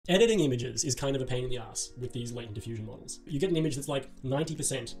Editing images is kind of a pain in the ass with these latent diffusion models. You get an image that's like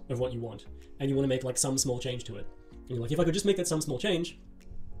 90% of what you want, and you want to make like some small change to it. And you're like, if I could just make that some small change,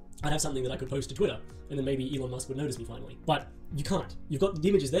 I'd have something that I could post to Twitter, and then maybe Elon Musk would notice me finally. But you can't. You've got the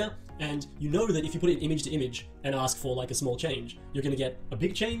images there, and you know that if you put it image to image and ask for like a small change, you're going to get a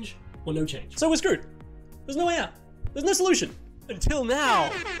big change or no change. So we're screwed. There's no way out. There's no solution. Until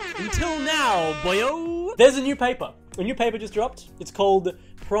now. Until now, boyo. There's a new paper. A new paper just dropped. It's called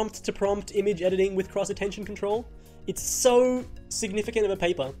Prompt-to-Prompt Image Editing with Cross-Attention Control. It's so significant of a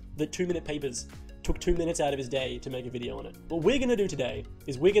paper that 2-minute papers took 2 minutes out of his day to make a video on it. What we're gonna do today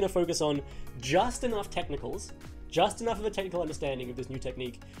is we're gonna focus on just enough technicals, just enough of a technical understanding of this new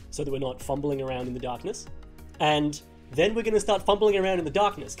technique so that we're not fumbling around in the darkness. And then we're gonna start fumbling around in the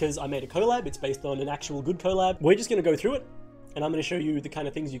darkness because I made a collab. It's based on an actual good collab. We're just gonna go through it, and I'm gonna show you the kind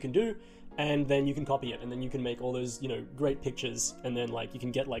of things you can do, and then you can copy it, and then you can make all those, you know, great pictures, and then like you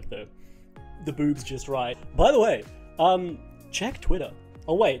can get like the boobs just right. By the way, check Twitter.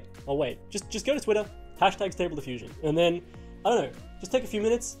 I'll wait. Just go to Twitter, hashtag Stable Diffusion, and then, I don't know, just take a few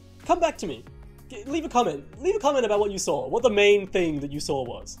minutes, come back to me. Leave a comment about what you saw, what the main thing that you saw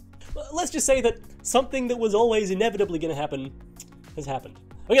was. Let's just say that something that was always inevitably gonna happen has happened.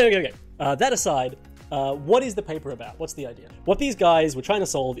 Okay. That aside, what is the paper about? What's the idea? What these guys were trying to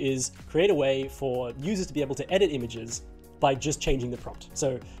solve is create a way for users to be able to edit images by just changing the prompt.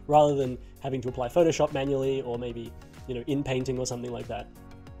 So rather than having to apply Photoshop manually or maybe, you know, in painting or something like that,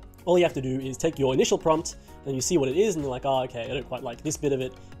 all you have to do is take your initial prompt and you see what it is and you're like, oh, okay, I don't quite like this bit of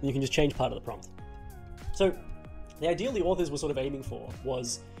it, and you can just change part of the prompt. So the ideal the authors were sort of aiming for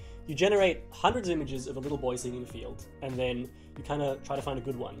was you generate hundreds of images of a little boy singing in a field, and then you kind of try to find a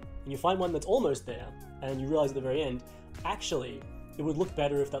good one. And you find one that's almost there, and you realize at the very end, actually, it would look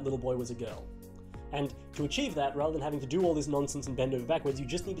better if that little boy was a girl. And to achieve that, rather than having to do all this nonsense and bend over backwards, you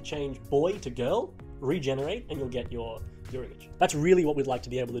just need to change boy to girl, regenerate, and you'll get your image. That's really what we'd like to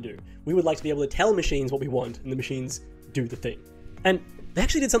be able to do. We would like to be able to tell machines what we want, and the machines do the thing. And they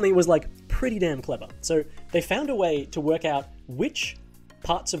actually did something that was like pretty damn clever. So they found a way to work out which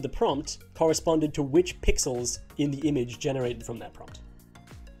parts of the prompt corresponded to which pixels in the image generated from that prompt.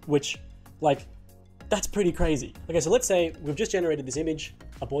 Which, like, that's pretty crazy. Okay, so let's say we've just generated this image,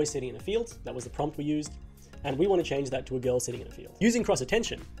 a boy sitting in a field, that was the prompt we used, and we want to change that to a girl sitting in a field. Using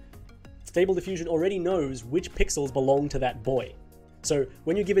cross-attention, Stable Diffusion already knows which pixels belong to that boy. So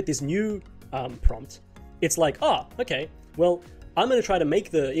when you give it this new prompt, it's like, oh, okay, well, I'm going to try to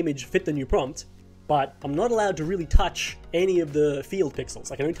make the image fit the new prompt, but I'm not allowed to really touch any of the field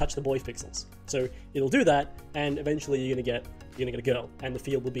pixels. I can only touch the boy pixels. So it'll do that, and eventually you're gonna get a girl, and the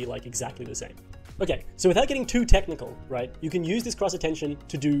field will be like exactly the same. Okay, so without getting too technical, right, you can use this cross-attention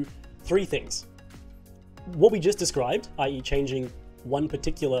to do 3 things. What we just described, i.e. changing one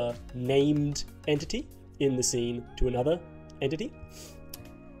particular named entity in the scene to another entity.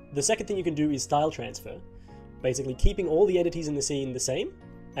 The second thing you can do is style transfer, basically keeping all the entities in the scene the same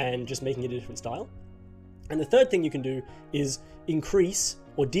and just making it a different style. And the third thing you can do is increase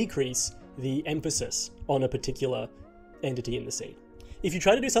or decrease the emphasis on a particular entity in the scene. If you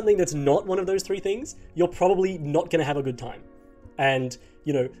try to do something that's not one of those 3 things, you're probably not going to have a good time. And,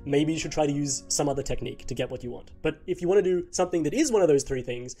 you know, maybe you should try to use some other technique to get what you want. But if you want to do something that is one of those 3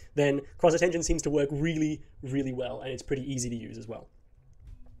 things, then cross-attention seems to work really, really well, and it's pretty easy to use as well.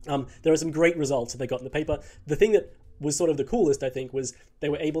 There are some great results that they got in the paper. The thing that was sort of the coolest, I think, was they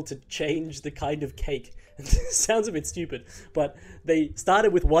were able to change the kind of cake. It sounds a bit stupid, but they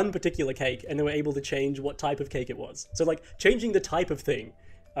started with one particular cake and they were able to change what type of cake it was. So like changing the type of thing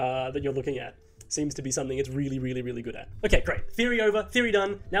that you're looking at seems to be something it's really, really, really good at. Okay, great. Theory over, theory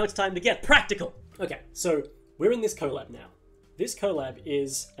done. Now it's time to get practical. Okay, so we're in this collab now. This collab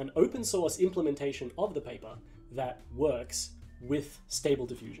is an open source implementation of the paper that works with Stable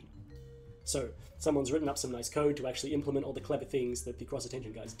Diffusion. So someone's written up some nice code to actually implement all the clever things that the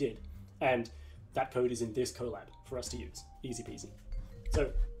cross-attention guys did. And that code is in this collab for us to use. Easy peasy.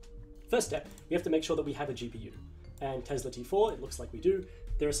 So first step, we have to make sure that we have a GPU. And Tesla T4, it looks like we do.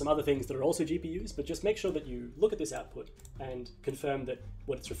 There are some other things that are also GPUs, but just make sure that you look at this output and confirm that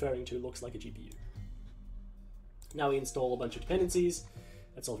what it's referring to looks like a GPU. Now we install a bunch of dependencies.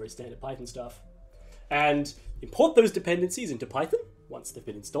 That's all very standard Python stuff. And import those dependencies into Python once they've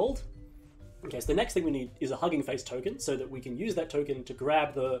been installed. Okay, so the next thing we need is a Hugging Face token so that we can use that token to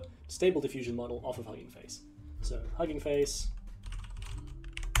grab the Stable Diffusion model off of Hugging Face. So Hugging Face,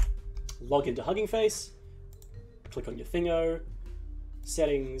 log into Hugging Face, click on your thingo,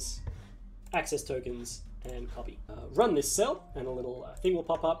 settings, access tokens, and copy. Run this cell and a little thing will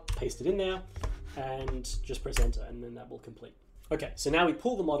pop up, paste it in there, and just press enter, and then that will complete. Okay, so now we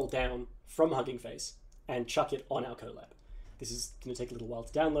pull the model down from Hugging Face and chuck it on our colab. This is going to take a little while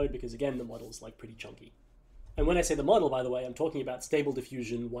to download because, again, the model's like pretty chunky. And when I say the model, by the way, I'm talking about Stable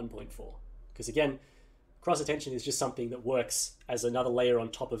Diffusion 1.4. Because again, cross-attention is just something that works as another layer on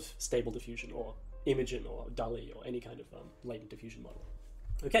top of Stable Diffusion or Imagen or DALL-E or any kind of latent diffusion model.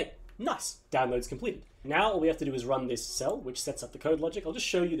 Okay, nice. Download's completed. Now all we have to do is run this cell, which sets up the code logic. I'll just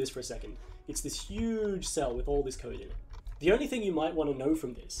show you this for a second. It's this huge cell with all this code in it. The only thing you might want to know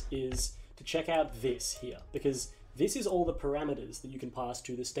from this is to check out this here, because this is all the parameters that you can pass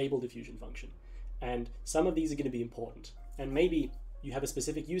to the Stable Diffusion function. And some of these are going to be important. And maybe you have a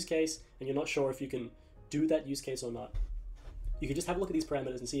specific use case and you're not sure if you can do that use case or not. You can just have a look at these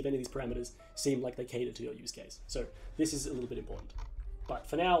parameters and see if any of these parameters seem like they cater to your use case. So this is a little bit important. But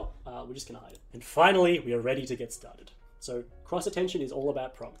for now, we're just going to hide it. And finally, we are ready to get started. So cross-attention is all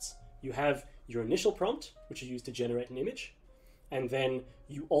about prompts. You have your initial prompt, which you use to generate an image, and then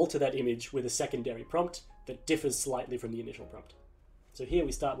you alter that image with a secondary prompt that differs slightly from the initial prompt. So here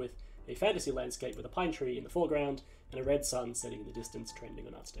we start with a fantasy landscape with a pine tree in the foreground and a red sun setting in the distance trending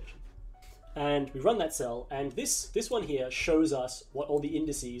on ArtStation. And we run that cell, and this one here shows us what all the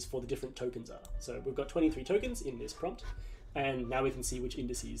indices for the different tokens are. So we've got 23 tokens in this prompt, and now we can see which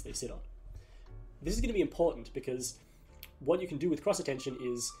indices they sit on. This is going to be important because what you can do with cross-attention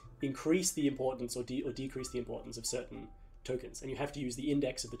is increase the importance or decrease the importance of certain tokens, and you have to use the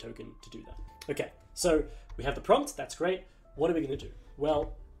index of the token to do that. Okay, so we have the prompt, that's great. What are we going to do?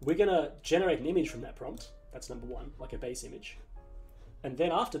 Well, we're going to generate an image from that prompt. That's number one, like a base image. And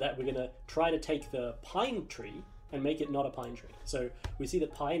then after that, we're going to try to take the pine tree and make it not a pine tree. So we see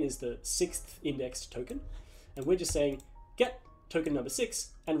that pine is the 6th indexed token, and we're just saying, get token number 6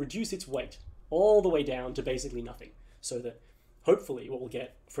 and reduce its weight all the way down to basically nothing. So that hopefully what we'll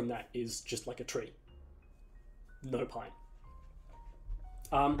get from that is just like a tree. No pine.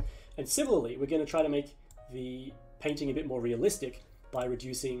 And similarly, we're going to try to make the painting a bit more realistic by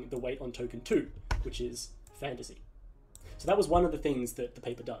reducing the weight on token 2, which is fantasy. So that was one of the things that the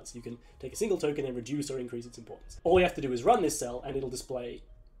paper does. You can take a single token and reduce or increase its importance. All we have to do is run this cell and it'll display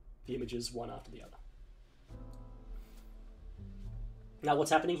the images one after the other. Now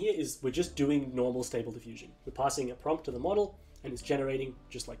what's happening here is we're just doing normal Stable Diffusion. We're passing a prompt to the model and it's generating,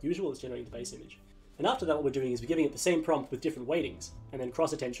 just like usual, it's generating the base image. And after that what we're doing is we're giving it the same prompt with different weightings, and then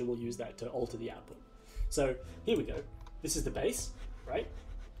cross-attention will use that to alter the output. So here we go. This is the base, right?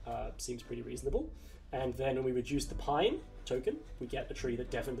 Seems pretty reasonable. And then when we reduce the pine token, we get a tree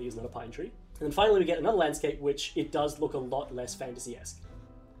that definitely is not a pine tree. And then finally we get another landscape which it does look a lot less fantasy-esque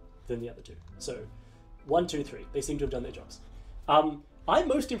than the other two. So 1, 2, 3, they seem to have done their jobs. I'm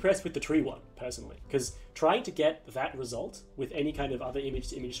most impressed with the tree one, personally, because trying to get that result with any kind of other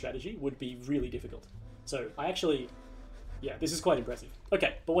image-to-image strategy would be really difficult. So I actually, yeah, this is quite impressive.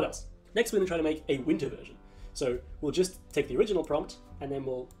 Okay, but what else? Next we're going to try to make a winter version. So we'll just take the original prompt and then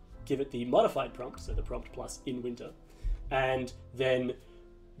we'll give it the modified prompt, so the prompt plus in winter, and then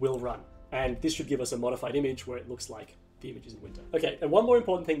we'll run. And this should give us a modified image where it looks like the image is in winter. Okay, and one more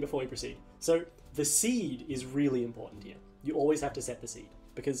important thing before we proceed. So the seed is really important here. You always have to set the seed,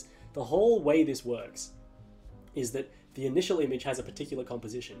 because the whole way this works is that the initial image has a particular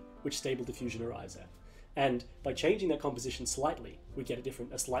composition which Stable Diffusion arrives at. And by changing that composition slightly, we get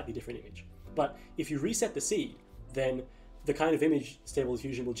a slightly different image. But if you reset the seed, then the kind of image Stable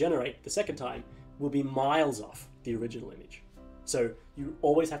Diffusion will generate the second time will be miles off the original image. So you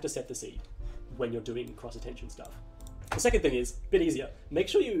always have to set the seed when you're doing cross-attention stuff. The second thing is, a bit easier, make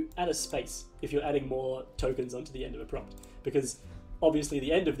sure you add a space if you're adding more tokens onto the end of a prompt, because obviously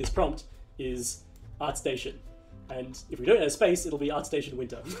the end of this prompt is ArtStation, and if we don't add a space, it'll be ArtStation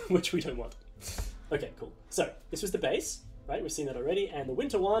Winter, which we don't want. Okay, cool. So this was the base, right? We've seen that already, and the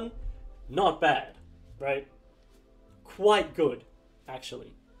winter one, not bad, right? Quite good,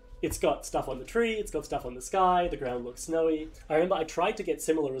 actually. It's got stuff on the tree, it's got stuff on the sky, the ground looks snowy. I remember I tried to get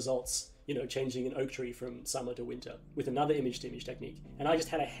similar results, you know, changing an oak tree from summer to winter with another image-to-image technique, and I just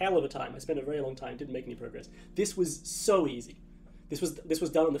had a hell of a time. I spent a very long time, didn't make any progress. This was so easy. This was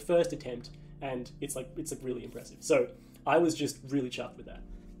done on the first attempt, and it's really impressive. So I was just really chuffed with that.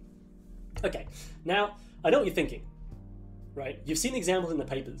 Okay, now I know what you're thinking, right? You've seen examples in the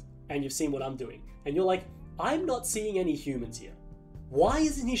papers, and you've seen what I'm doing, and you're like, I'm not seeing any humans here. Why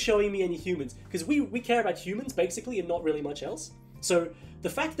isn't he showing me any humans? Because we care about humans, basically, and not really much else. So the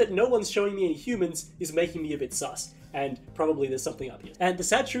fact that no one's showing me any humans is making me a bit sus, and probably there's something up here. And the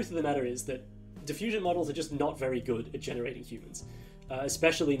sad truth of the matter is that diffusion models are just not very good at generating humans,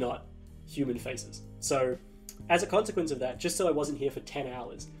 especially not human faces. So as a consequence of that, just so I wasn't here for 10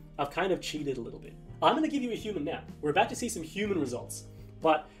 hours, I've kind of cheated a little bit. I'm going to give you a human now. We're about to see some human results,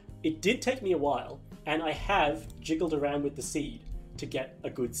 but it did take me a while, and I have jiggled around with the seed to get a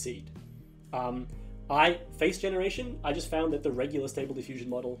good seed. Face generation, I just found that the regular Stable Diffusion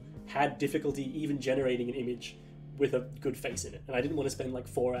model had difficulty even generating an image with a good face in it, and I didn't want to spend like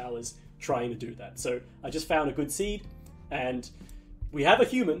 4 hours trying to do that. So I just found a good seed, and we have a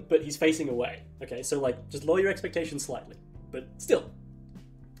human, but he's facing away. Okay, so like just lower your expectations slightly, but still,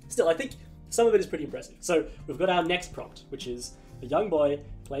 I think some of it is pretty impressive. So we've got our next prompt, which is a young boy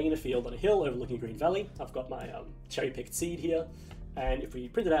playing in a field on a hill overlooking a green valley. I've got my cherry-picked seed here, and if we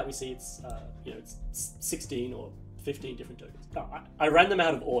print it out, we see it's it's 16 or 15 different tokens. Oh, I ran them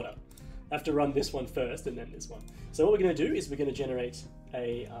out of order. I have to run this one first and then this one. So what we're going to do is we're going to generate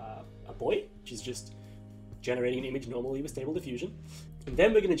a boy, which is just generating an image normally with Stable Diffusion, and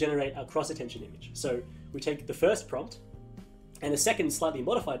then we're going to generate our cross-attention image. So we take the first prompt and a second slightly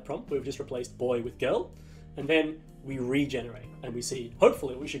modified prompt where we've just replaced boy with girl, and then we regenerate, and we see,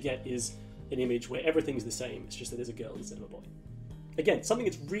 hopefully what we should get is an image where everything's the same, it's just that there's a girl instead of a boy. Again, something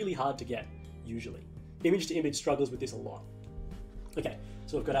that's really hard to get, usually. Image to image struggles with this a lot. Okay,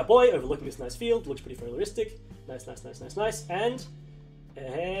 so we've got our boy overlooking this nice field, looks pretty photorealistic. Nice, nice, nice, nice, nice, and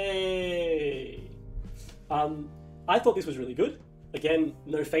hey! I thought this was really good. Again,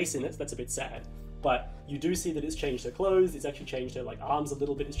 no face in it, so that's a bit sad. But you do see that it's changed her clothes, it's actually changed her like arms a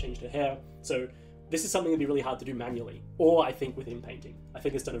little bit, it's changed her hair. So this is something that'd be really hard to do manually, or I think with in-painting. I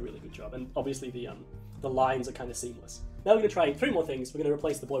think it's done a really good job, and obviously the lines are kind of seamless. Now we're going to try 3 more things. We're going to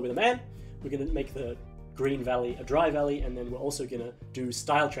replace the boy with a man, we're going to make the green valley a dry valley, and then we're also going to do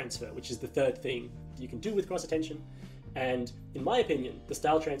style transfer, which is the third thing you can do with cross-attention. And in my opinion, the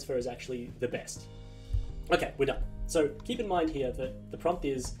style transfer is actually the best. Okay, we're done. So keep in mind here that the prompt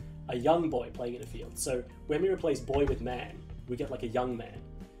is a young boy playing in a field. So when we replace boy with man, we get like a young man.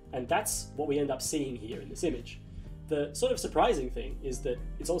 And that's what we end up seeing here in this image. The sort of surprising thing is that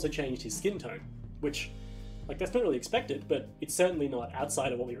it's also changed his skin tone, which, like, that's not really expected, but it's certainly not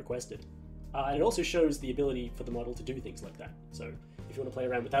outside of what we requested. And it also shows the ability for the model to do things like that. So if you want to play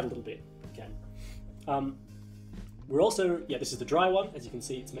around with that a little bit, you can. We're also, yeah, this is the dry one. As you can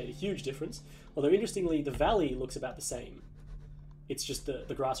see, it's made a huge difference. Although interestingly, the valley looks about the same. It's just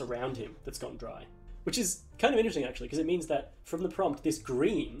the grass around him that's gone dry. Which is kind of interesting actually, because it means that from the prompt, this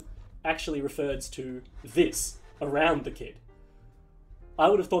green actually refers to this around the kid. I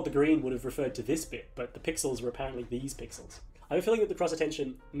would have thought the green would have referred to this bit, but the pixels were apparently these pixels. I have a feeling that the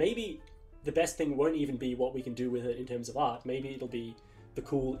cross-attention, maybe the best thing won't even be what we can do with it in terms of art. Maybe it'll be the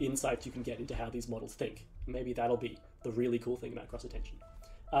cool insights you can get into how these models think. Maybe that'll be the really cool thing about cross-attention.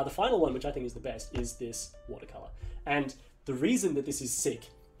 The final one, which I think is the best, is this watercolor. And the reason that this is sick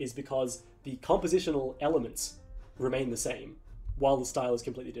is because the compositional elements remain the same while the style is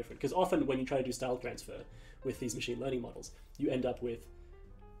completely different. Because often when you try to do style transfer with these machine learning models, you end up with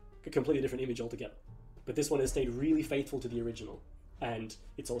a completely different image altogether. But this one has stayed really faithful to the original, and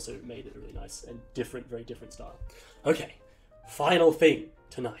it's also made it a really nice and different, very different style. Okay, final thing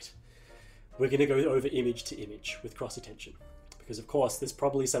tonight. We're going to go over image to image with cross-attention. Because of course, there's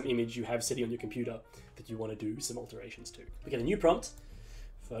probably some image you have sitting on your computer that you want to do some alterations to. We get a new prompt.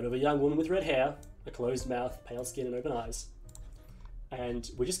 Photo of a young woman with red hair, a closed mouth, pale skin, and open eyes. And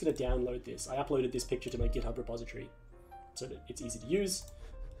we're just going to download this. I uploaded this picture to my GitHub repository so that it's easy to use.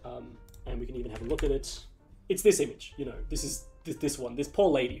 And we can even have a look at it. It's this image, you know, this one, this poor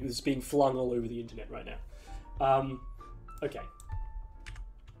lady who's being flung all over the internet right now. Okay.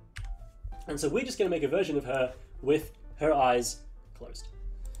 And so we're just going to make a version of her with her eyes closed.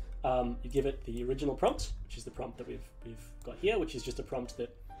 You give it the original prompt, which is the prompt that we've got here, which is just a prompt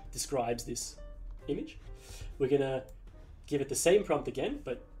that describes this image. We're going to give it the same prompt again,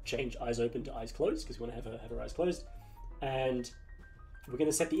 but change eyes open to eyes closed, because we want to have her eyes closed. And we're going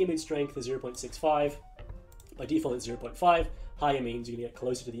to set the image strength to 0.65. By default, it's 0.5. Higher means you're going to get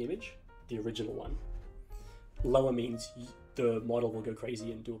closer to the image, the original one. Lower means the model will go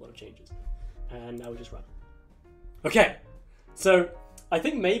crazy and do a lot of changes. And now we just run. Okay, so I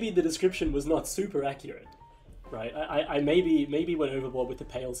think maybe the description was not super accurate, right? I maybe went overboard with the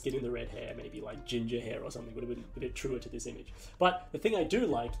pale skin and the red hair, maybe like ginger hair or something would have been a bit truer to this image. But the thing I do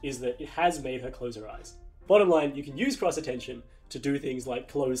like is that it has made her close her eyes. Bottom line, you can use cross-attention to do things like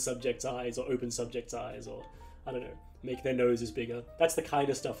close subject's eyes or open subject's eyes, or, I don't know, make their noses bigger. That's the kind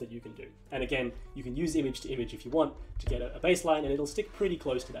of stuff that you can do. And again, you can use image to image if you want to get a baseline, and it'll stick pretty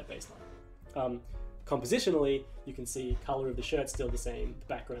close to that baseline. Compositionally, you can see color of the shirt's still the same, the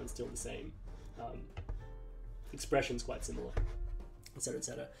background's still the same, expression's quite similar, etc,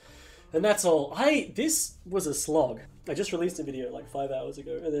 etc. And that's all. This was a slog. I just released a video like 5 hours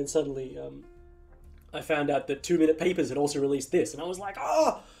ago, and then suddenly I found out that 2-Minute Papers had also released this, and I was like,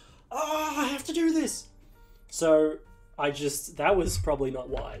 oh, I have to do this. So that was probably not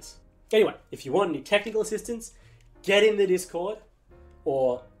wise. Anyway, if you want any technical assistance, get in the Discord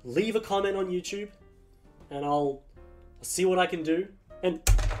or leave a comment on YouTube and I'll see what I can do. And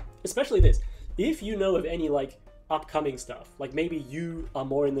especially this, if you know of any like upcoming stuff, like maybe you are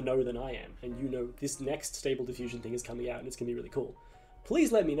more in the know than I am and you know this next Stable Diffusion thing is coming out and it's gonna be really cool,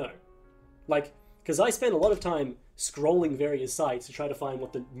 please let me know. Like, because I spend a lot of time scrolling various sites to try to find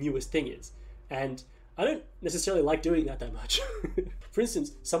what the newest thing is, and I don't necessarily like doing that much. For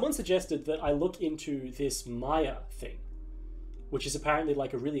instance, someone suggested that I look into this Maya thing, which is apparently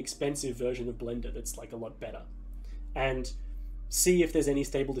like a really expensive version of Blender that's like a lot better, and see if there's any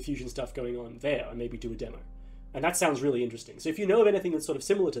Stable Diffusion stuff going on there, and maybe do a demo. And that sounds really interesting. So if you know of anything that's sort of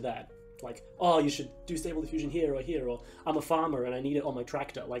similar to that, like, oh, you should do Stable Diffusion here, or I'm a farmer and I need it on my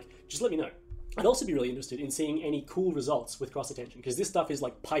tractor, like, just let me know. I'd also be really interested in seeing any cool results with cross attention, because this stuff is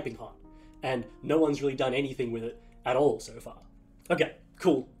like piping hot, and no one's really done anything with it at all so far. Okay,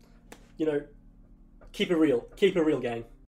 cool. You know, keep it real, gang.